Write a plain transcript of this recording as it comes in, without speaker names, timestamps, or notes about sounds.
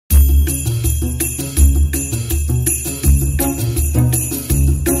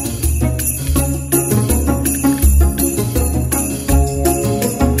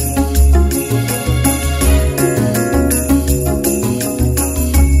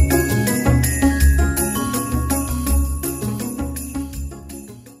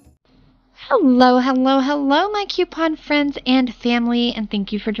Hello, hello, hello, my coupon friends and family, and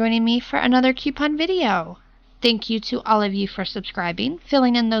thank you for joining me for another coupon video. Thank you to all of you for subscribing,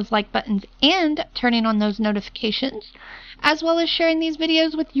 filling in those like buttons, and turning on those notifications, as well as sharing these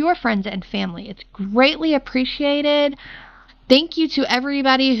videos with your friends and family. It's greatly appreciated. Thank you to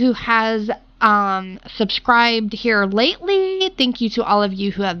everybody who has subscribed here lately. Thank you to all of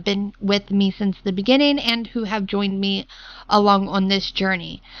you who have been with me since the beginning and who have joined me along on this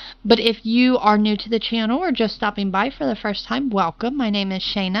journey. But if you are new to the channel or just stopping by for the first time, welcome. My name is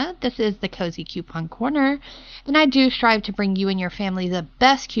Shayna. This is the Cozy Coupon Corner, and I do strive to bring you and your family the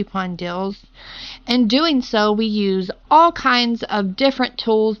best coupon deals. In doing so, we use all kinds of different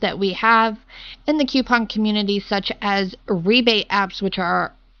tools that we have in the coupon community, such as rebate apps, which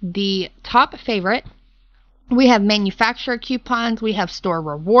are the top favorite. We have manufacturer coupons, we have store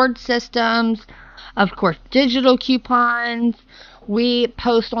reward systems, of course digital coupons. We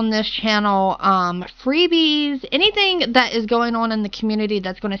post on this channel freebies, anything that is going on in the community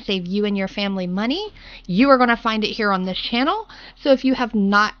that's going to save you and your family money. You are going to find it here on this channel. So if you have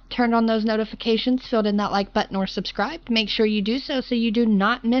not turned on those notifications, filled in that like button or subscribed, make sure you do so you do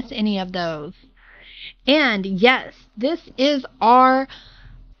not miss any of those. And yes, this is our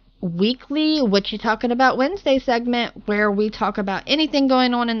weekly What You Talking About Wednesday segment, where we talk about anything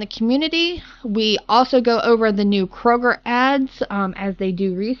going on in the community. We also go over the new Kroger ads as they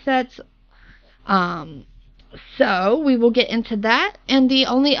do resets. So we will get into that. And the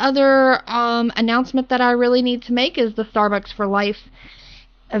only other announcement that I really need to make is the Starbucks for Life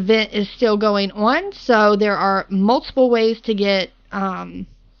event is still going on. So there are multiple ways to get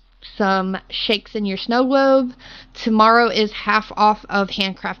some shakes in your snow globe. Tomorrow is half off of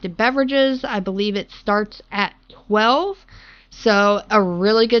handcrafted beverages. I believe it starts at 12. So a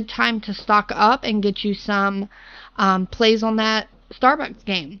really good time to stock up and get you some plays on that Starbucks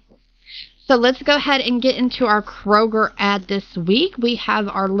game. So let's go ahead and get into our Kroger ad this week. We have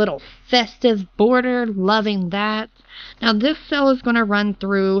our little festive border, loving that. Now this sale is going to run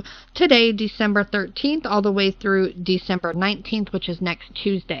through today, December 13th, all the way through December 19th, which is next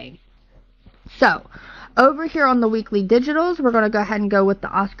Tuesday. So over here on the weekly digitals, we're going to go ahead and go with the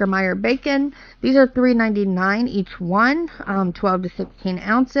Oscar Mayer bacon. These are $3.99 each one, 12 to 16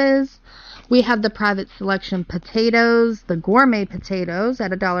 ounces. We have the private selection potatoes, the gourmet potatoes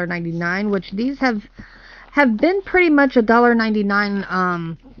at $1.99, which these have been pretty much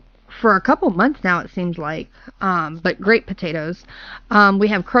 $1.99 for a couple months now, it seems like, but great potatoes. We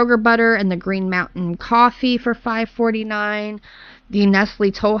have Kroger butter and the Green Mountain coffee for $5.49. The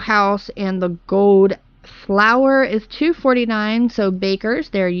Nestle Toll House and the Gold flour is $2.49. So bakers,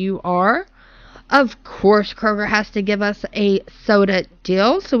 there you are. Of course, Kroger has to give us a soda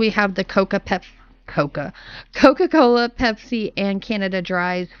deal. So we have the Coca-Cola, Pepsi, and Canada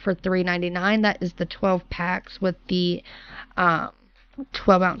Dries for $3.99. That is the 12 packs with the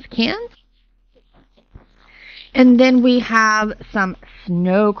 12-ounce cans. And then we have some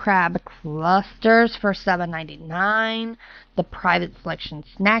snow crab clusters for $7.99. The private selection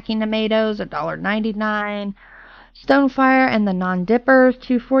snacking tomatoes, $1.99. Stonefire and the non-dippers,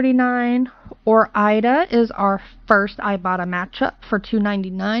 $2.49. Or Ida is our first Ibotta matchup for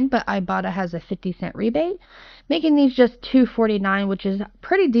 $2.99, but Ibotta has a 50-cent rebate, making these just $2.49, which is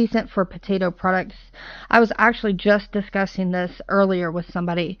pretty decent for potato products. I was actually just discussing this earlier with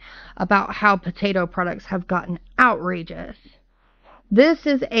somebody about how potato products have gotten outrageous. This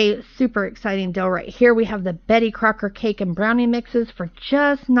is a super exciting deal right here. We have the Betty Crocker cake and brownie mixes for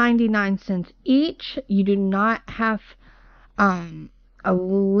just 99 cents each. You do not have a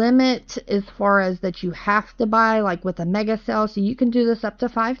limit as far as that you have to buy, like with a mega sale, so you can do this up to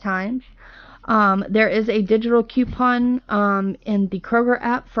 5 times. There is a digital coupon in the Kroger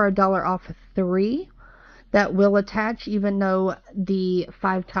app for $1 off 3 that will attach, even though the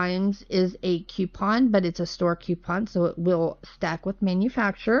 5 times is a coupon, but it's a store coupon, so it will stack with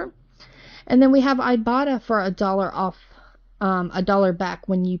manufacturer. And then we have Ibotta for $1 off, $1 back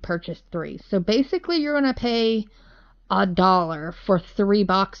when you purchase 3. So basically you're going to pay $1 for 3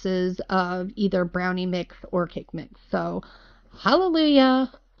 boxes of either brownie mix or cake mix. So hallelujah.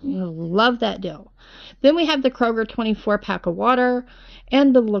 Love that deal. Then we have the Kroger 24 pack of water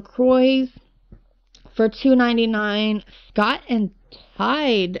and the LaCroix for $2.99. Scott and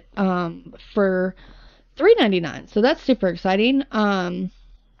Tide for $3.99. So that's super exciting.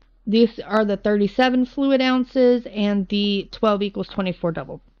 These are the 37 fluid ounces and the 12 equals 24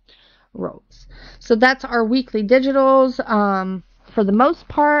 double rolls. So that's our weekly digitals for the most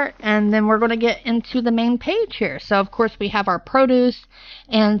part, and then we're going to get into the main page here. So of course we have our produce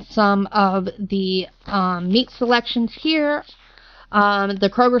and some of the meat selections here. The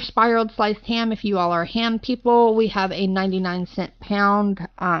Kroger spiraled sliced ham, if you all are ham people, we have a 99-cent pound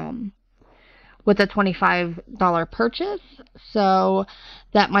with a $25 purchase. So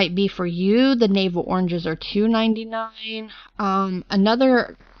that might be for you. The navel oranges are $2.99.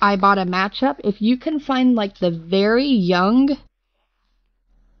 Another Ibotta matchup, if you can find like the very young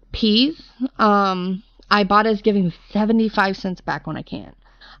peas, Ibotta is giving 75 cents back on a can.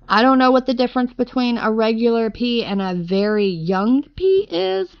 I don't know what the difference between a regular pea and a very young pea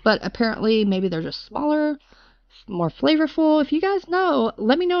is, but apparently maybe they're just smaller, more flavorful. If you guys know,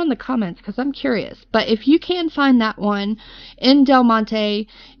 let me know in the comments because I'm curious. But if you can find that one in Del Monte,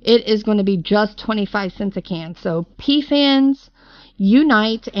 it is going to be just 25 cents a can. So pea fans,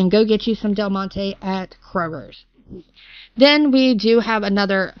 unite and go get you some Del Monte at Kroger's. Then we do have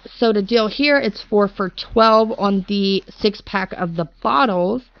another soda deal here. It's 4 for $12 on the 6-pack of the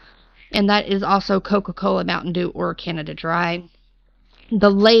bottles. And that is also Coca-Cola, Mountain Dew, or Canada Dry. The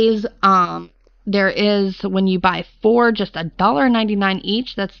Lay's, there is, when you buy 4, just $1.99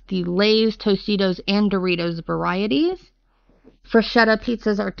 each. That's the Lay's, Tostitos, and Doritos varieties. Freschetta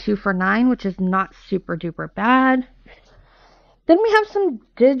pizzas are 2 for $9, which is not super duper bad. Then we have some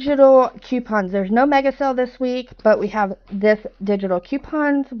digital coupons. There's no mega sale this week, but we have this digital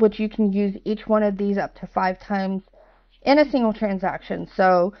coupons, which you can use each one of these up to 5 times in a single transaction.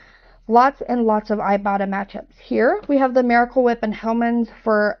 So lots and lots of Ibotta matchups here. We have the Miracle Whip and Hellmann's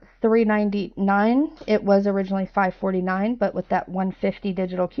for $3.99. It was originally $5.49, but with that $1.50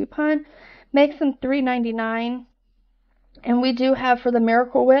 digital coupon, makes them $3.99. And we do have for the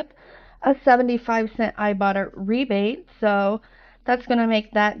Miracle Whip a 75-cent Ibotta rebate, so that's going to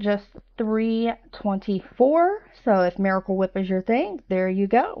make that just $3.24. So if Miracle Whip is your thing, there you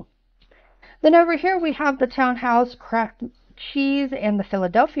go. Then over here we have the Townhouse Craft Cheese and the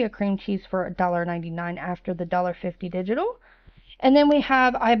Philadelphia Cream Cheese for $1.99 after the $1.50 digital. And then we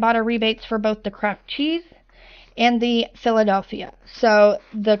have Ibotta rebates for both the Kraft Cheese and the Philadelphia. So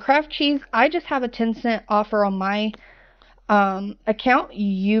the Kraft Cheese, I just have a 10-cent offer on my account.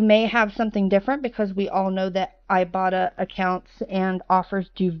 You may have something different because we all know that Ibotta accounts and offers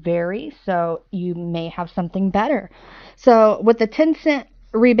do vary, so you may have something better. So with the 10-cent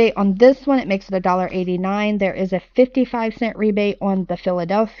rebate on this one, it makes it $1.89. There is a 55-cent rebate on the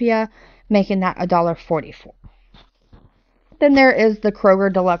Philadelphia, making that $1.44. Then there is the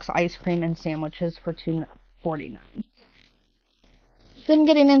Kroger Deluxe Ice Cream and Sandwiches for $2.49. Then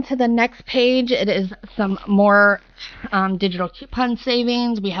getting into the next page, it is some more digital coupon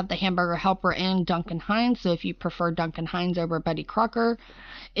savings. We have the Hamburger Helper and Duncan Hines. So if you prefer Duncan Hines over Betty Crocker,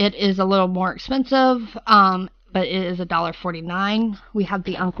 it is a little more expensive, but it is $1.49. We have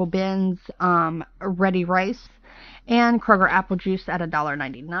the Uncle Ben's Ready Rice and Kroger Apple Juice at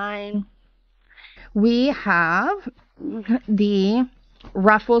 $1.99. We have the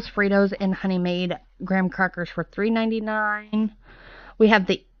Ruffles, Fritos, and Honey Maid graham crackers for $3.99. We have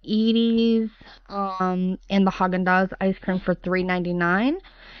the Edie's and the Haagen-Dazs ice cream for $3.99.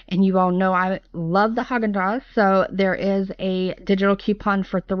 And you all know I love the Haagen-Dazs, so there is a digital coupon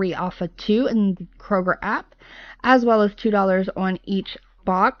for 3 off of 2 in the Kroger app, as well as $2 on each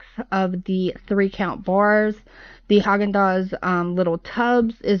box of the 3-count bars. The Haagen-Dazs little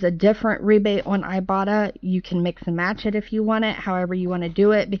tubs is a different rebate on Ibotta. You can mix and match it if you want it, however you want to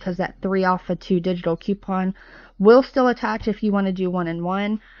do it, because that 3 off of 2 digital coupon will still attach if you want to do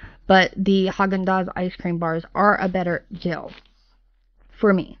 1-in-1, but the Haagen-Dazs ice cream bars are a better deal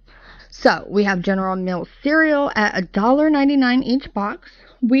for me. So we have General Mills cereal at $1.99 each box.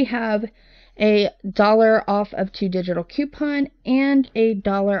 We have a $1 off of 2 digital coupon and a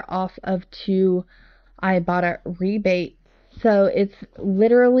 $1 off of 2 Ibotta rebate. So it's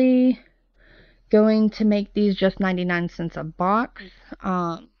literally going to make these just 99 cents a box,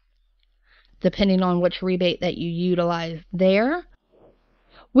 depending on which rebate that you utilize there.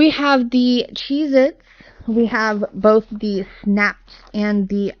 We have the Cheez-Its. We have both the Snaps and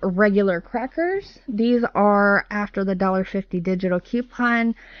the regular crackers. These are, after the $1.50 digital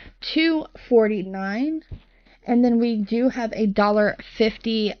coupon, $2.49. And then we do have a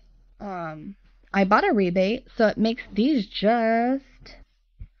 $1.50 Ibotta rebate, so it makes these just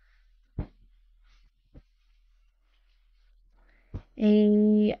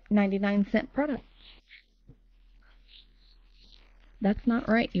a 99-cent product. That's not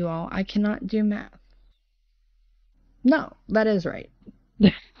right, you all. I cannot do math. No, that is right.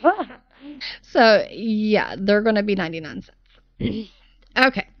 So, yeah, they're going to be 99 cents.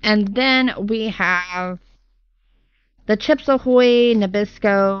 Okay, and then we have the Chips Ahoy,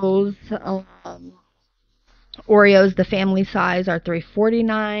 Nabiscos, Oreos, the family size are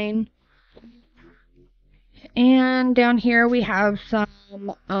 $3.49. And down here we have some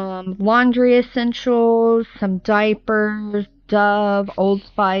laundry essentials, some diapers, Dove, Old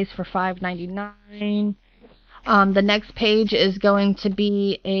Spice for $5.99. The next page is going to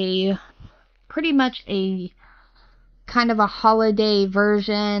be pretty much a kind of a holiday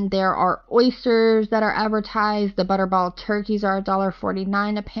version. There are oysters that are advertised. The butterball turkeys are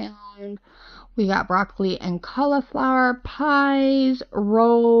 $1.49 a pound. We got broccoli and cauliflower, pies,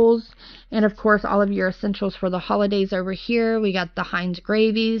 rolls, and of course all of your essentials for the holidays over here. We got the Heinz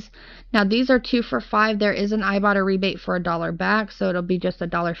gravies. Now these are 2 for $5. There is an Ibotta rebate for $1 back, so it'll be just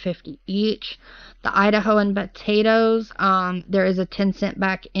 $1.50 each. The Idahoan potatoes, there is a 10-cent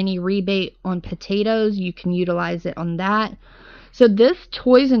back any rebate on potatoes. You can utilize it on that. So this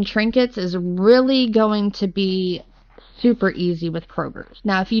toys and trinkets is really going to be super easy with Kroger's.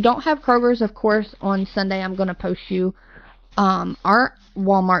 Now, if you don't have Kroger's, of course, on Sunday I'm going to post you our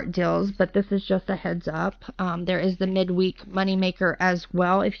Walmart deals, but this is just a heads up. There is the midweek moneymaker as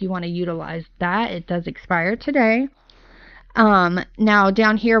well if you want to utilize that. It does expire today. Now,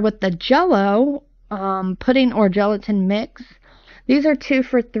 down here with the Jell-O pudding or gelatin mix, these are 2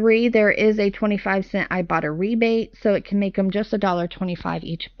 for $3. There is a 25-cent Ibotta rebate, so it can make them just $1.25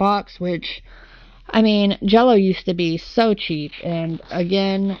 each box, which, I mean, Jell-O used to be so cheap, and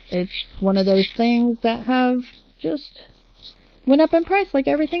again, it's one of those things that have just went up in price like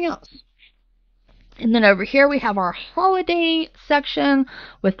everything else. And then over here we have our holiday section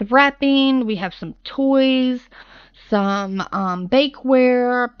with wrapping. We have some toys, some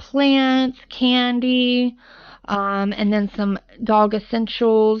bakeware, plants, candy, and then some dog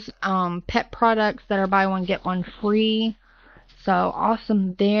essentials, pet products that are buy one get one free. So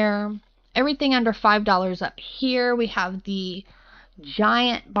awesome there. Everything under $5 up here. We have the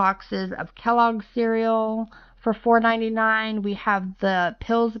giant boxes of Kellogg's cereal for $4.99. We have the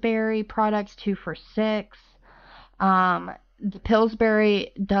Pillsbury products 2 for $6. The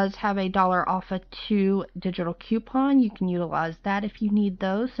Pillsbury does have a $1 off a 2 digital coupon. You can utilize that if you need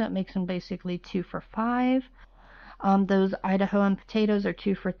those. So it makes them basically 2 for $5. Those Idahoan potatoes are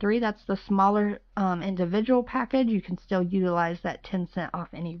 2 for $3. That's the smaller individual package. You can still utilize that 10-cent off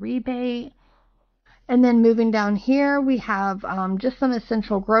any rebate. And then moving down here, we have just some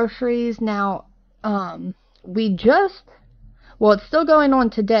essential groceries. Now, it's still going on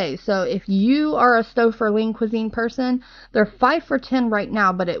today. So if you are a Stouffer lean cuisine person, they're 5 for $10 right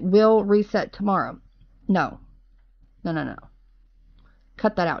now, but it will reset tomorrow. No.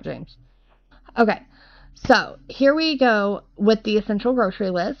 Cut that out, James. Okay. So here we go with the essential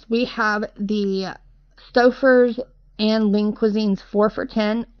grocery list. We have the Stouffer's and lean cuisines 4 for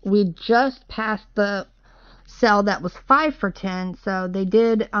 $10. We just passed the sale that was 5 for $10, so they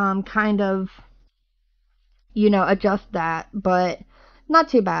did kind of, adjust that, but not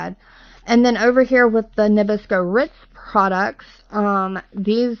too bad. And then over here with the Nabisco Ritz products,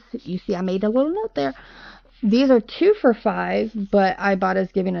 these, you see I made a little note there. These are 2 for $5, but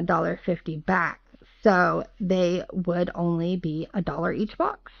Ibotta's giving $1.50 back. So they would only be $1 each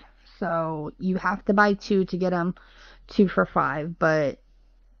box. So you have to buy 2 to get them 2 for $5. But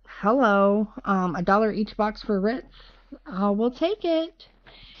hello, $1 each box for Ritz. We'll take it.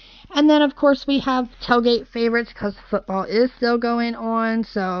 And then of course we have tailgate favorites because football is still going on.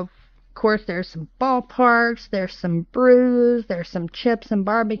 So of course there's some ballparks, there's some brews, there's some chips and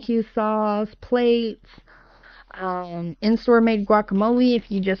barbecue sauce, plates. In-store made guacamole if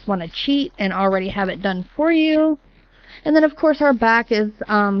you just want to cheat and already have it done for you. And then of course our back is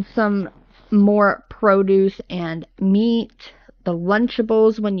some more produce and meat. The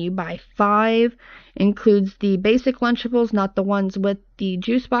Lunchables, when you buy 5, includes the basic Lunchables, not the ones with the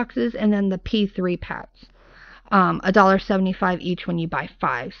juice boxes, and then the P3 packs. $1.75 each when you buy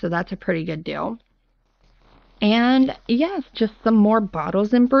 5, so that's a pretty good deal. And yes, just some more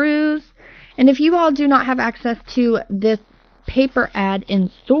bottles and brews. And if you all do not have access to this paper ad in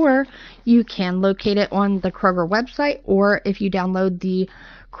store, you can locate it on the Kroger website, or if you download the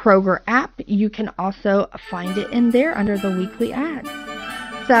Kroger app, you can also find it in there under the weekly ads.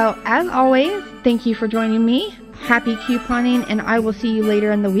 So as always, thank you for joining me. Happy couponing, and I will see you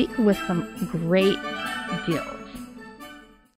later in the week with some great deals.